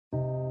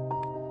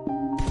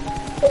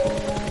Yeah.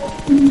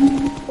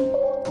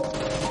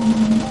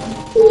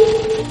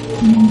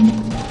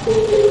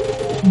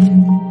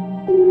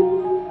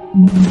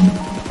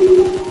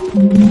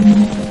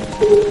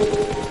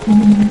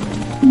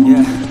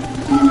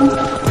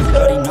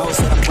 Everybody knows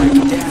that I'm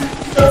breaking down.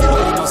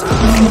 Everybody knows how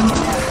I'm faking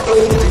now.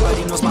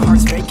 Everybody knows my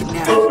heart's faking now.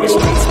 Yeah, she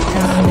hates me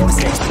now, I'm in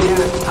mistakes me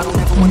now. I don't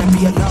ever wanna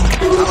be alone.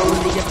 I don't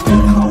really ever feel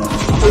at home.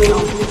 On my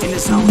own, in the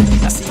zone.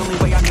 That's the only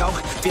way I know.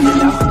 Feeling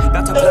low,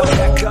 about to blow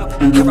back up.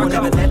 Here I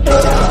never let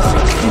that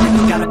down.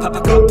 Gotta pop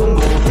a couple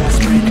more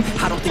aspirin.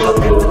 I don't think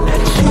I'll ever let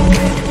it show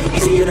in.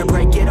 Easier to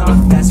break it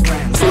off best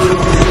friends. I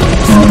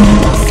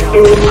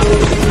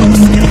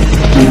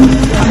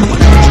don't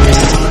really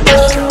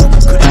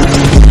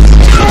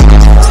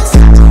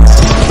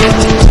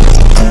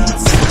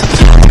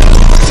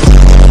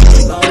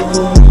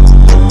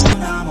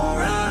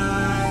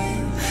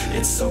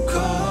It's so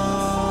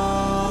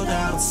cold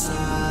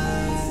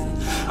outside.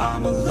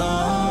 I'm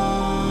alone.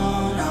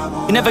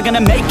 You're never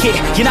gonna make it,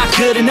 you're not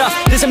good enough.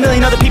 There's a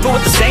million other people with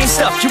the same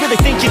stuff. You really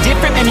think you're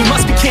different? Man, you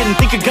must be kidding.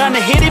 Think you're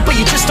gonna hit it, but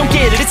you just don't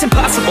get it. It's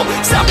impossible,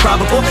 it's not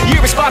probable, you're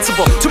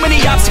irresponsible. Too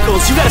many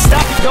obstacles, you gotta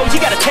stop it, yo. You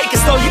gotta take it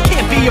slow, you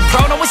can't be a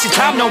pro. Don't waste your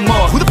time no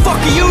more. Who the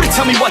fuck are you to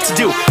tell me what to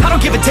do? I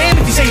don't give a damn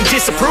if you say you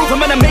disapprove. I'm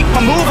gonna make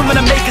my move, I'm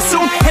gonna make it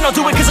soon. And I'll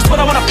do it cause it's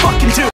what I wanna fucking do.